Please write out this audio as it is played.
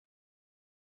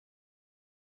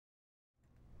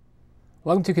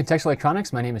Welcome to Contextual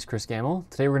Electronics. My name is Chris Gamble.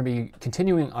 Today we're going to be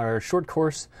continuing our short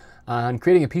course on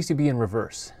creating a PCB in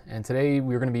reverse. And today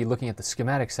we're going to be looking at the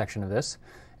schematic section of this.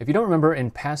 If you don't remember, in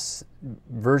past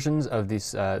versions of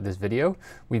this video,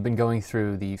 we've been going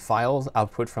through the files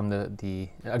output from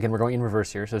again, we're going in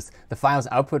reverse here. So it's the files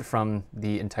output from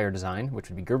the entire design, which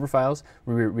would be Gerber files.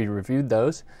 We reviewed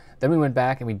those. Then we went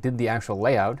back and we did the actual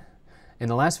layout. In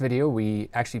the last video, we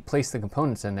actually placed the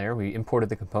components in there. We imported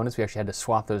the components. We actually had to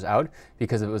swap those out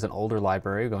because it was an older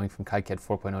library going from KiCad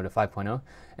 4.0 to 5.0.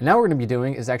 And now what we're going to be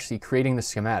doing is actually creating the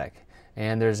schematic.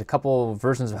 And there's a couple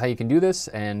versions of how you can do this,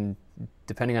 and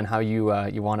depending on how you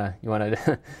want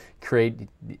to create,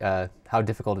 how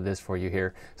difficult it is for you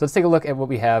here. So let's take a look at what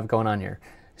we have going on here.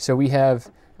 So we have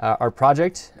our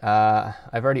project.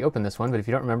 I've already opened this one, but if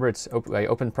you don't remember, it's I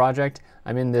opened project.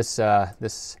 I'm in this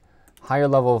this higher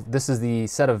level. This is the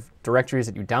set of directories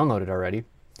that you downloaded already.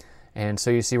 And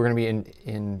so you see we're going to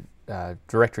be in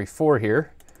directory 4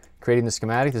 here, creating the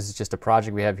schematic. This is just a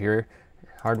project we have here,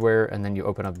 hardware, and then you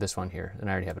open up this one here,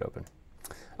 and I already have it open.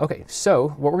 Okay, so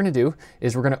what we're going to do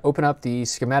is we're going to open up the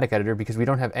schematic editor because we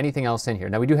don't have anything else in here.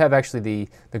 Now we do have actually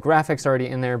the graphics already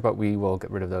in there, but we will get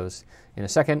rid of those in a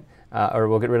second, or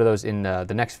we'll get rid of those in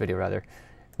the next video rather.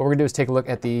 What we're going to do is take a look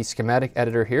at the schematic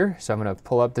editor here. So I'm going to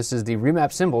pull up, this is the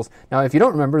Remap Symbols. Now if you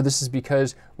don't remember, this is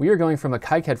because we are going from a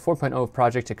KiCad 4.0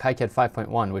 project to KiCad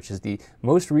 5.1, which is the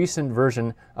most recent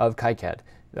version of KiCad.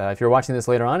 If you're watching this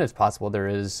later on, it's possible there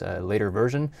is a later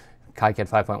version, KiCad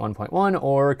 5.1.1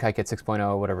 or KiCad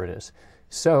 6.0, whatever it is.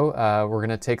 So we're going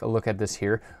to take a look at this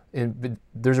here.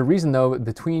 There's a reason though,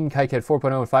 between KiCad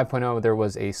 4.0 and 5.0 there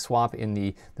was a swap in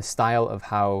the style of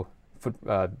how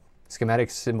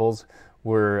schematic symbols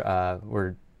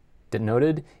were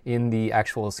denoted in the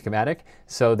actual schematic.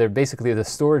 So they're basically the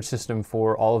storage system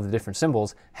for all of the different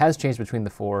symbols has changed between the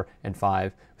 4 and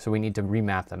 5, so we need to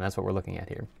remap them. That's what we're looking at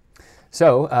here.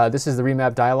 So this is the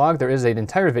remap dialog. There is an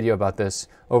entire video about this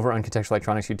over on Contextual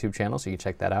Electronics YouTube channel, so you can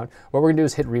check that out. What we're going to do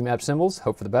is hit remap symbols,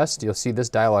 hope for the best. You'll see this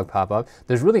dialog pop up.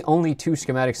 There's really only 2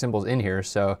 schematic symbols in here,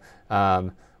 so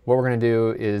what we're going to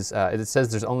do is, it says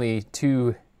there's only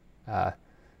 2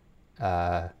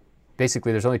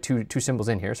 basically, there's only two symbols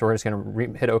in here, so we're just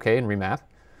going to hit OK and remap.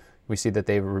 We see that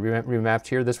they've remapped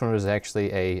here. This one was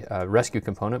actually a rescue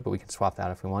component, but we can swap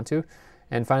that if we want to.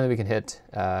 And finally, we can hit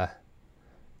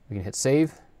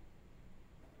save.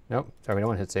 Nope, sorry, we don't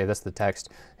want to hit save. That's the text.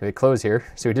 We hit close here.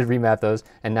 So we did remap those,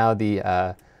 and now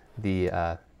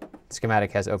the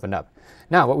schematic has opened up.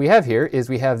 Now what we have here is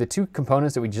we have the 2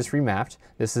 components that we just remapped.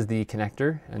 This is the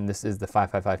connector and this is the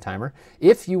 555 timer.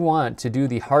 If you want to do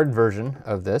the hard version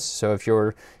of this, so if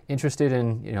you're interested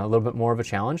in a little bit more of a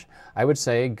challenge, I would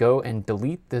say go and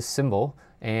delete this symbol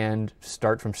and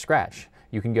start from scratch.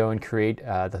 You can go and create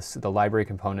the library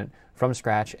component from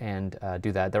scratch and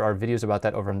do that. There are videos about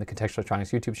that over on the Contextual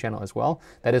Electronics YouTube channel as well.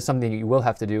 That is something you will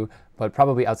have to do, but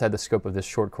probably outside the scope of this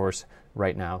short course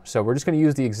right now. So we're just going to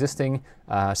use the existing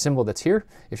symbol that's here.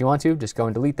 If you want to, just go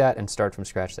and delete that and start from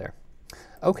scratch there.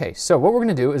 Okay, so what we're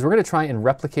going to do is we're going to try and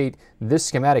replicate this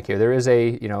schematic here. There is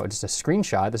just a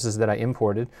screenshot. This is that I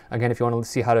imported. Again, if you want to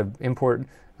see how to import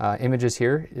images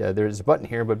here, there's a button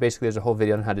here, but basically there's a whole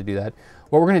video on how to do that.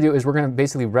 What we're going to do is we're going to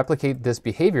basically replicate this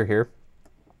behavior here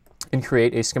and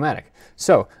create a schematic.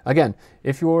 So again,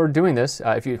 if you're doing this,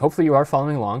 hopefully you are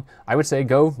following along, I would say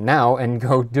go now and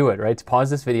go do it, right?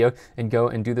 Pause this video and go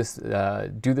and do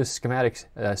this schematic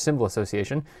symbol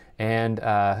association and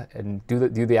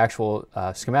do the actual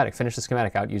schematic. Finish the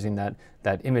schematic out using that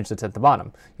image that's at the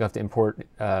bottom. You'll have to import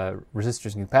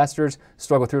resistors and capacitors.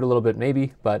 Struggle through it a little bit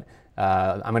maybe, but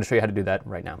I'm going to show you how to do that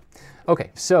right now. Okay,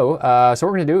 so what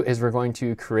we're going to do is we're going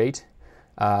to create.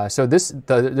 There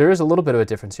is a little bit of a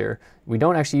difference here. We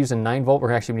don't actually use a 9 volt.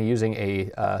 We're actually going to be using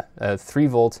a 3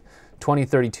 volt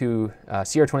 2032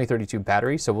 CR2032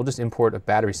 battery. So we'll just import a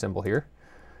battery symbol here.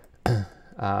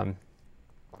 I'm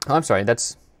sorry,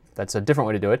 that's a different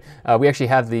way to do it. We actually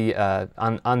have the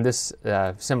on this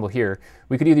symbol here.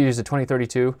 We could either use the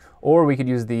 2032 or we could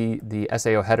use the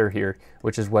SAO header here,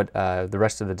 which is what the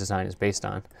rest of the design is based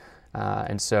on.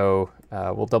 And so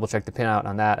we'll double check the pin out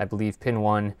on that. I believe pin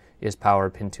 1 is power,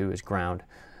 pin 2 is ground.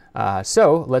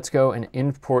 So let's go and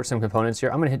import some components here.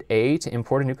 I'm going to hit A to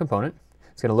import a new component.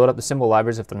 It's going to load up the symbol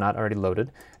libraries if they're not already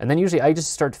loaded. And then usually I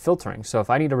just start filtering. So if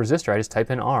I need a resistor, I just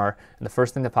type in R, and the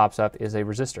first thing that pops up is a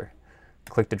resistor.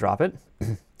 Click to drop it.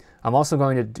 I'm also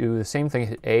going to do the same thing,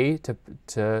 hit A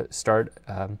to start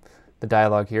the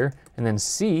dialog here. And then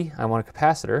C, I want a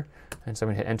capacitor. And so I'm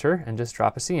going to hit enter and just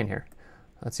drop a C in here.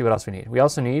 Let's see what else we need. We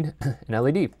also need an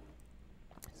LED.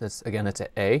 Again, that's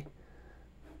at A,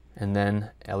 and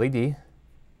then LED,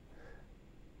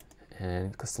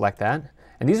 and select that.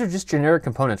 And these are just generic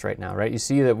components right now, right? You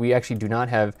see that we actually do not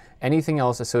have anything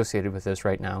else associated with this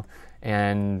right now,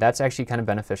 and that's actually kind of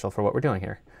beneficial for what we're doing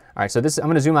here. All right, so this, I'm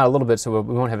going to zoom out a little bit so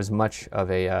we won't have as much of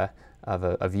a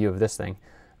view of this thing.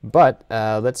 But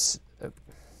let's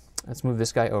move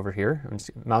this guy over here. I'm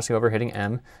just mousing over, hitting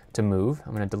M to move.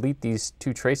 I'm going to delete these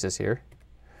two traces here,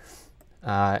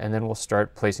 and then we'll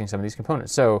start placing some of these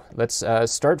components. So let's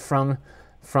start from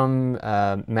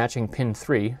matching pin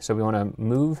 3. So we want to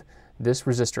move this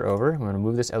resistor over. We want to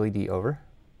move this LED over,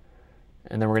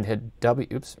 and then we're going to hit W.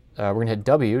 Oops, we're going to hit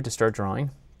W to start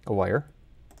drawing a wire.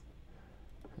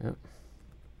 Yep.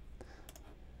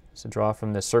 So draw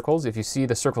from the circles. If you see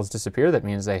the circles disappear, that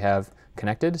means they have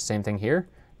connected. Same thing here.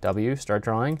 W, start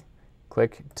drawing.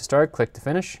 Click to start, click to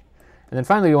finish. And then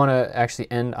finally, we want to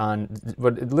actually end on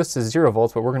what it lists as 0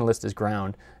 volts, but we're going to list as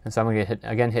ground. And so I'm going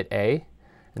to hit A,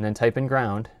 and then type in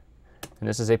ground. And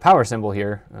this is a power symbol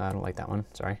here. I don't like that one,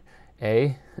 sorry.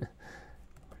 A,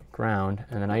 ground,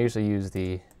 and then I usually use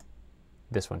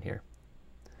this one here.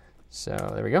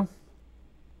 So there we go.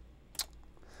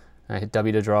 I hit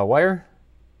W to draw a wire,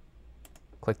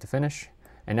 click to finish,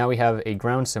 and now we have a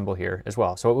ground symbol here as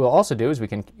well. So what we'll also do is we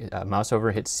can mouse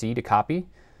over, hit C to copy,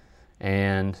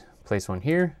 and place one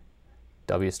here,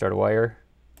 W to start a wire,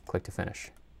 click to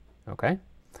finish. Okay?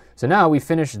 So now we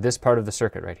finished this part of the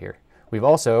circuit right here. We've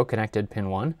also connected pin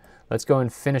 1. Let's go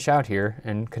and finish out here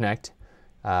and connect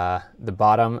the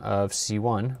bottom of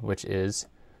C1, which is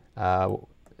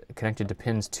connected to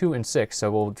pins 2 and 6.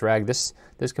 So we'll drag this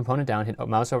component down, hit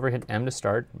mouse over, hit M to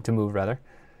start, to move rather.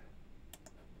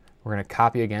 We're going to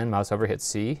copy again, mouse over, hit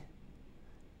C,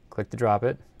 click to drop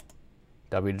it,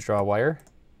 W to draw a wire,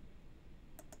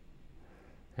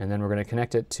 and then we're going to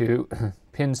connect it to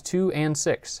pins 2 and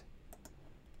 6.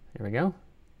 Here we go,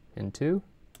 pin 2,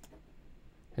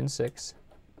 pin 6.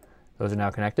 Those are now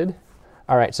connected.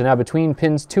 All right, so now between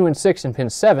pins 2 and 6 and pin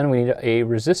 7, we need a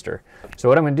resistor. So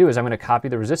what I'm going to do is I'm going to copy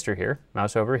the resistor here,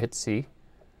 mouse over, hit C,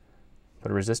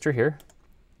 put a resistor here.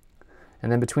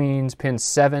 And then between pins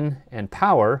 7 and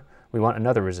power, we want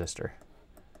another resistor.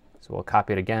 So we'll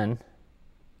copy it again.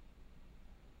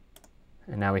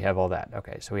 And now we have all that.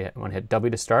 Okay, so we want to hit W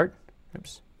to start.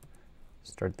 Oops,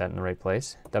 start that in the right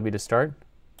place. W to start,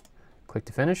 click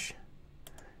to finish.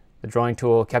 The drawing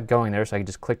tool kept going there, so I can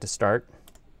just click to start.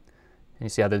 And you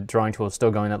see how the drawing tool is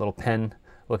still going, that little pen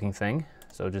looking thing.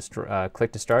 So just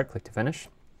click to start, click to finish.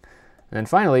 And then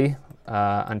finally,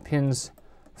 on pins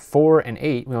 4 and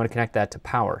 8, we want to connect that to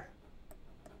power.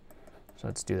 So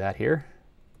let's do that here.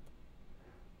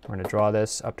 We're going to draw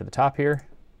this up to the top here.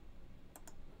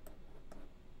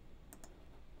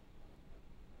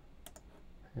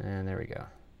 And there we go.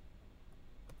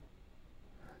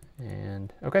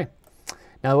 And okay.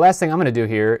 Now the last thing I'm going to do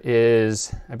here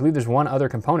is, I believe there's one other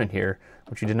component here,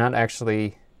 which we did not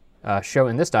actually show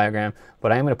in this diagram,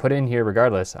 but I am going to put it in here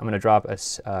regardless. I'm going to drop a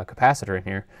capacitor in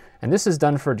here. And this is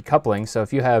done for decoupling, so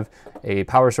if you have a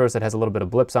power source that has a little bit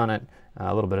of blips on it,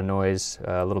 a little bit of noise,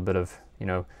 a little bit of,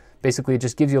 basically it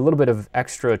just gives you a little bit of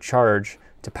extra charge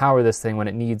to power this thing when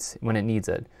it needs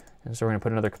it. And so we're going to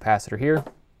put another capacitor here,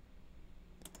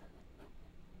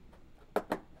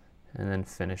 and then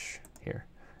finish here.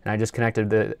 And I just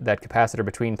connected that capacitor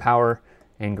between power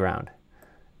and ground.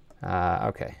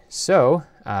 Okay, so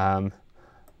I'm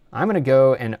going to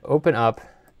go and open up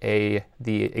the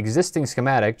existing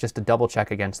schematic just to double check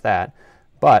against that.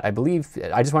 But I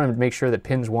just want to make sure that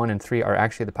pins 1 and 3 are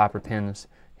actually the proper pins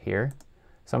here.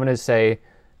 So I'm going to say,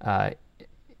 sorry,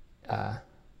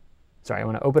 I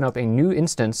want to open up a new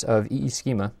instance of EE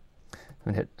schema.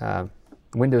 I'm going to hit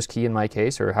Windows key in my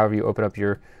case, or however you open up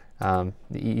your the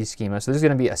EE schema. So this is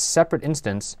going to be a separate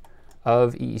instance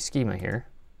of EE schema here.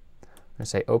 I'm going to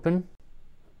say open.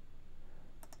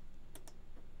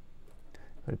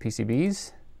 Go to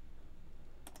PCBs.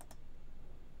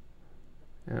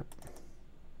 Yep.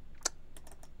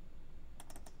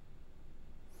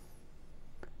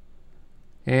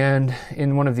 And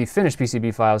in one of the finished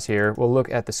PCB files here, we'll look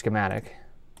at the schematic.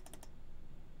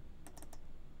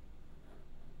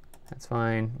 That's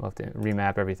fine. We'll have to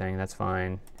remap everything. That's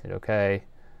fine. Hit OK.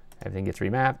 Everything gets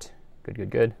remapped. Good, good,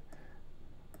 good.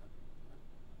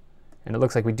 And it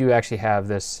looks like we do actually have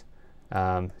this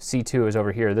C2 is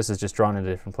over here. This is just drawn in a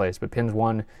different place. But pin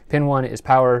 1 is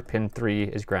power, pin 3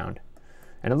 is ground.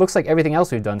 And it looks like everything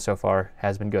else we've done so far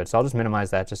has been good. So I'll just minimize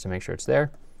that just to make sure it's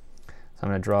there. So I'm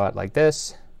going to draw it like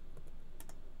this.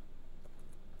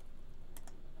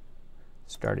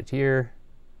 Start it here.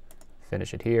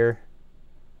 Finish it here.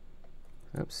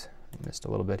 Oops, missed a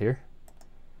little bit here.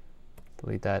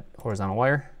 Delete that horizontal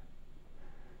wire.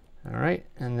 All right,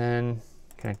 and then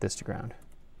connect this to ground.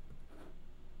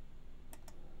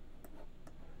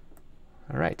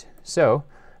 All right, so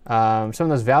some of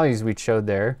those values we showed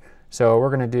there, so we're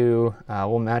going to do,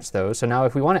 we'll match those. So now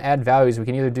if we want to add values, we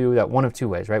can either do that one of two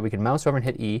ways, right? We can mouse over and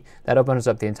hit E. That opens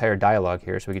up the entire dialog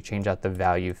here, so we could change out the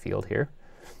value field here.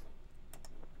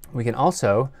 We can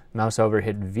also mouse over,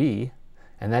 hit V,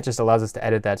 and that just allows us to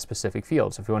edit that specific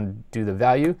field. So if we want to do the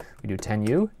value, we do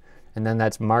 10U, and then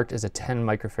that's marked as a 10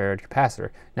 microfarad capacitor.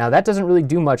 Now that doesn't really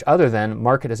do much other than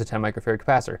mark it as a 10 microfarad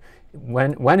capacitor.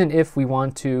 When and if we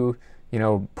want to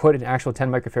put an actual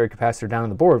 10 microfarad capacitor down on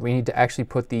the board, we need to actually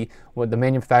put the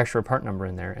manufacturer part number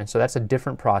in there. And so that's a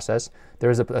different process. There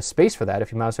is a space for that.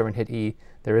 If you mouse over and hit E,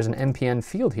 there is an MPN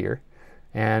field here.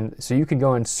 And so you can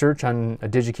go and search on a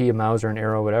digikey, a mouse, or an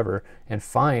arrow, whatever, and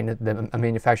find a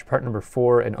manufacturer part number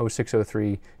for an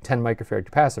 0603 10 microfarad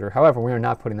capacitor. However, we are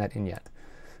not putting that in yet.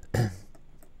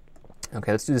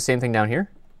 Okay, let's do the same thing down here,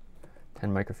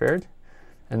 10 microfarad.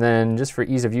 And then just for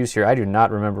ease of use here, I do not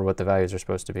remember what the values are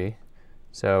supposed to be.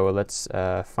 So let's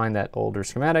find that older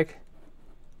schematic.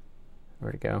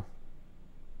 Where'd it go?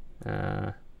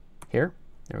 Here.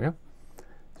 There we go. So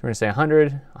we're going to say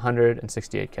 100, 100, and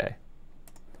 68K.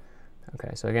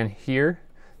 Okay, so again here,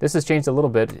 this has changed a little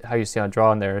bit, how you see how it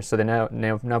drawn there. So they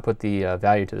now put the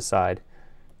value to the side.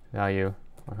 Value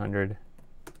 100,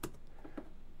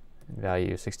 and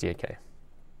value 68K.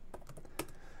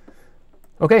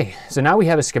 Okay, so now we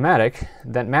have a schematic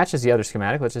that matches the other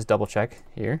schematic. Let's just double check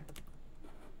here.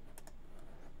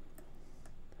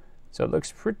 So it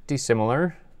looks pretty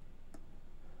similar.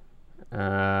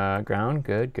 Ground,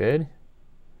 good, good.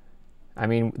 I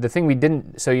mean, the thing we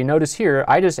didn't, so you notice here,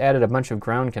 I just added a bunch of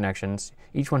ground connections.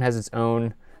 Each one has its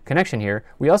own connection here.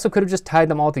 We also could have just tied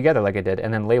them all together like I did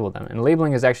and then labeled them. And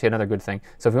labeling is actually another good thing.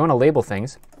 So if we want to label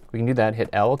things, we can do that, hit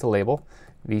L to label,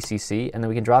 VCC, and then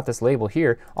we can drop this label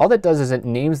here. All that does is it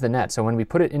names the net. So when we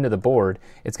put it into the board,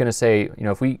 it's going to say,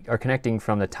 if we are connecting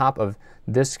from the top of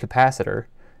this capacitor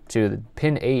to the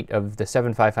pin 8 of the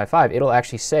 7555, it'll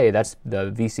actually say that's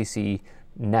the VCC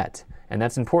net. And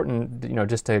that's important,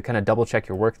 just to kind of double check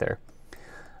your work there.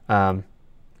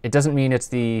 It doesn't mean it's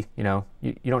the, you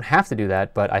don't have to do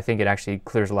that, but I think it actually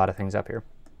clears a lot of things up here.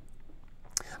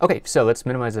 Okay, so let's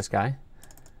minimize this guy.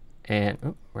 And,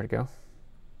 oh, where'd it go?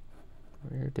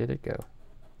 Where did it go?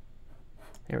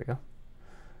 Here we go.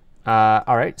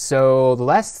 All right, so the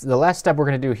last step we're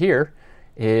going to do here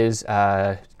is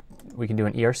we can do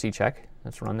an ERC check.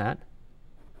 Let's run that.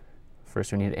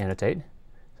 First, we need to annotate.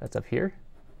 That's up here.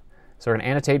 So we're going to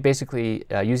annotate, basically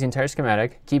use the entire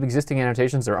schematic, keep existing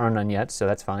annotations. There are none yet, so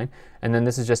that's fine. And then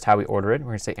this is just how we order it. We're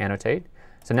going to say annotate.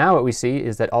 So now what we see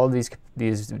is that all of these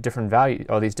different values,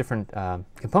 all these different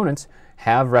components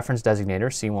have reference designator,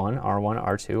 C1, R1,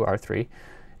 R2, R3.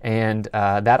 And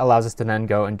that allows us to then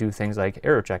go and do things like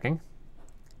error checking.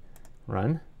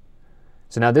 Run.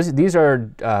 So now these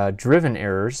are driven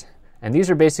errors. And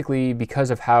these are basically because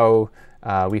of how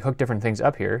we hook different things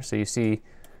up here. So you see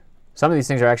some of these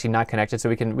things are actually not connected, so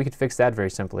we could fix that very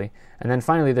simply. And then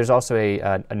finally, there's also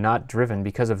a not driven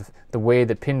because of the way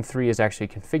that pin 3 is actually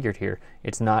configured here.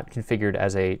 It's not configured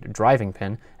as a driving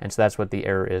pin, and so that's what the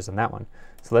error is on that one.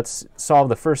 So let's solve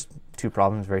the first two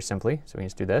problems very simply. So we can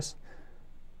just do this.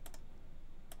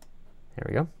 There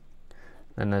we go.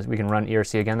 And as we can run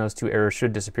ERC again, those two errors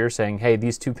should disappear, saying, hey,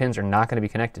 these two pins are not going to be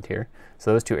connected here.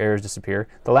 So those two errors disappear.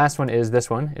 The last one is this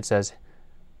one. It says,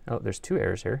 oh, there's two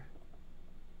errors here.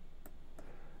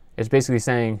 It's basically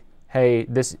saying, hey,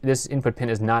 this input pin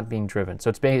is not being driven. So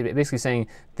it's basically saying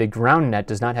the ground net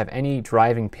does not have any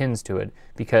driving pins to it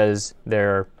because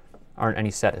there aren't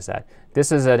any set as that.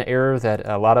 This is an error that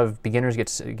a lot of beginners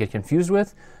get confused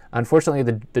with. Unfortunately,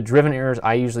 the driven errors,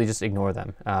 I usually just ignore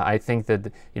them. I think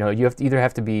that you either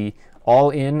have to be all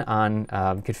in on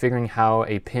configuring how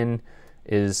a pin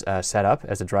is set up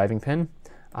as a driving pin.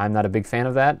 I'm not a big fan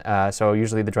of that, so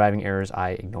usually the driving errors I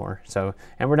ignore.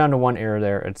 And we're down to one error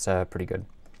there. It's pretty good.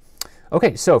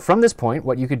 Okay, so from this point,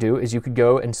 what you could do is you could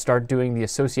go and start doing the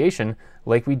association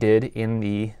like we did in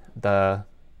the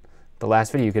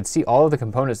last video. You could see all of the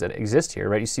components that exist here,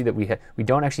 right? You see that we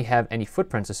don't actually have any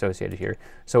footprints associated here.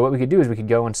 So what we could do is we could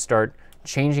go and start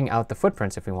changing out the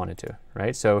footprints if we wanted to,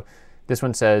 right? So this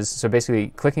one says, so basically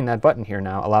clicking that button here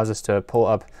now allows us to pull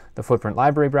up the footprint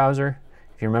library browser.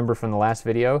 If you remember from the last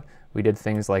video, we did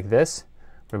things like this,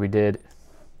 where we did,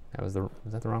 was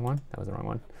that the wrong one? That was the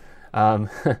wrong one.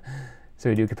 So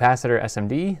we do capacitor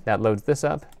SMD, that loads this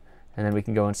up, and then we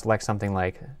can go and select something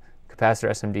like capacitor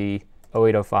SMD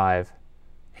 0805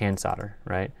 hand solder,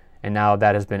 right? And now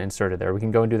that has been inserted there. We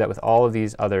can go and do that with all of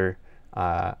these other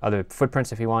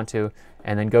footprints if you want to,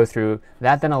 and then go through.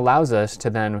 That then allows us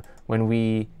to then, when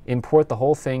we import the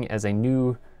whole thing as a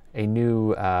new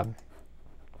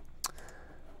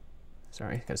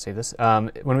sorry, gotta save this.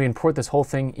 When we import this whole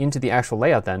thing into the actual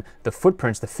layout then, the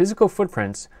footprints, the physical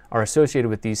footprints are associated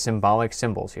with these symbolic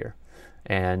symbols here.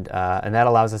 And that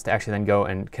allows us to actually then go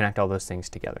and connect all those things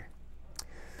together.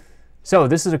 So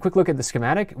this is a quick look at the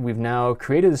schematic. We've now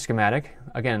created the schematic.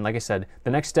 Again, like I said,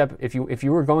 the next step, if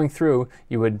you were going through,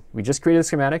 we just created the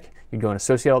schematic, you'd go and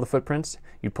associate all the footprints,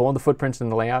 you'd pull in the footprints in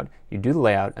the layout, you'd do the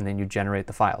layout, and then you generate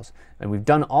the files. And we've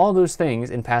done all those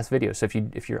things in past videos. So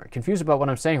if you're confused about what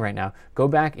I'm saying right now, go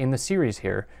back in the series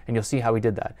here and you'll see how we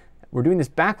did that. We're doing this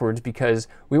backwards because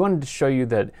we wanted to show you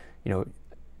that,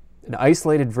 an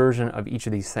isolated version of each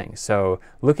of these things. So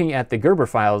looking at the Gerber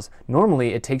files,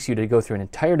 normally it takes you to go through an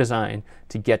entire design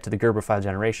to get to the Gerber file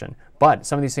generation. But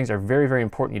some of these things are very, very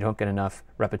important. You don't get enough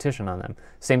repetition on them.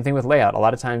 Same thing with layout. A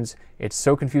lot of times it's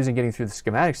so confusing getting through the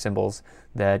schematic symbols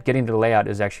that getting to the layout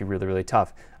is actually really, really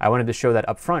tough. I wanted to show that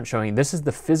up front, showing this is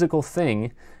the physical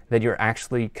thing that you're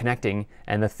actually connecting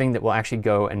and the thing that will actually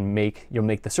go and you'll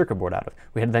make the circuit board out of.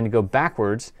 We had then to go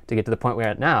backwards to get to the point we're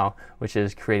at now, which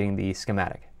is creating the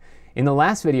schematic. In the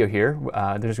last video here,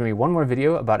 there's going to be one more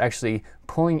video about actually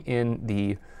pulling in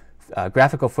the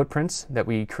graphical footprints that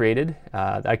we created,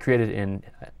 that I created in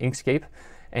Inkscape,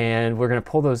 and we're going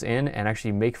to pull those in and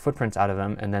actually make footprints out of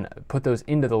them and then put those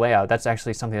into the layout. That's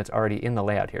actually something that's already in the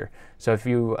layout here. So if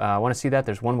you want to see that,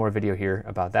 there's one more video here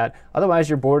about that. Otherwise,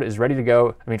 your board is ready to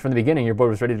go. I mean, from the beginning, your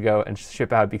board was ready to go and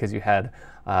ship out because you had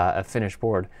a finished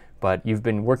board, but you've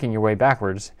been working your way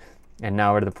backwards, and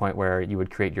now we're to the point where you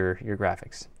would create your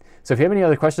graphics. So if you have any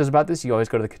other questions about this, you always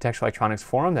go to the Contextual Electronics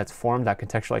forum. That's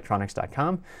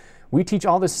forum.contextualelectronics.com. We teach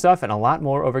all this stuff and a lot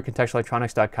more over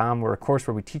contextualelectronics.com. We're a course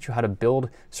where we teach you how to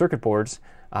build circuit boards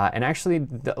and actually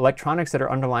the electronics that are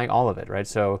underlying all of it, right?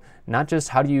 So not just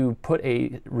how do you put a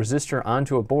resistor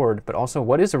onto a board, but also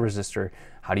what is a resistor?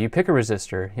 How do you pick a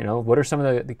resistor? What are some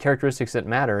of the characteristics that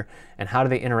matter, and how do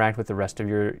they interact with the rest of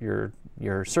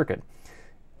your circuit?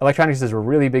 Electronics is a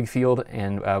really big field,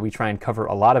 and we try and cover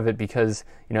a lot of it because,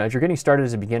 if you're getting started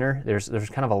as a beginner, there's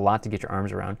kind of a lot to get your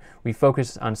arms around. We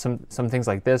focus on some things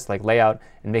like this, like layout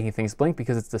and making things blink,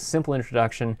 because it's the simple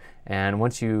introduction, and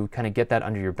once you kind of get that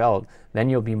under your belt,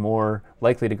 then you'll be more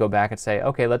likely to go back and say,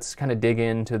 okay, let's kind of dig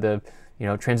into the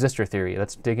transistor theory.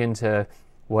 Let's dig into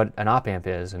what an op-amp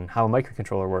is and how a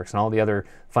microcontroller works and all the other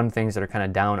fun things that are kind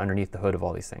of down underneath the hood of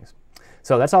all these things.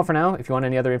 So that's all for now. If you want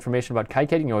any other information about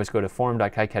KiCad, you can always go to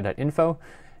forum.kicad.info,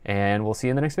 and we'll see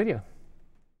you in the next video.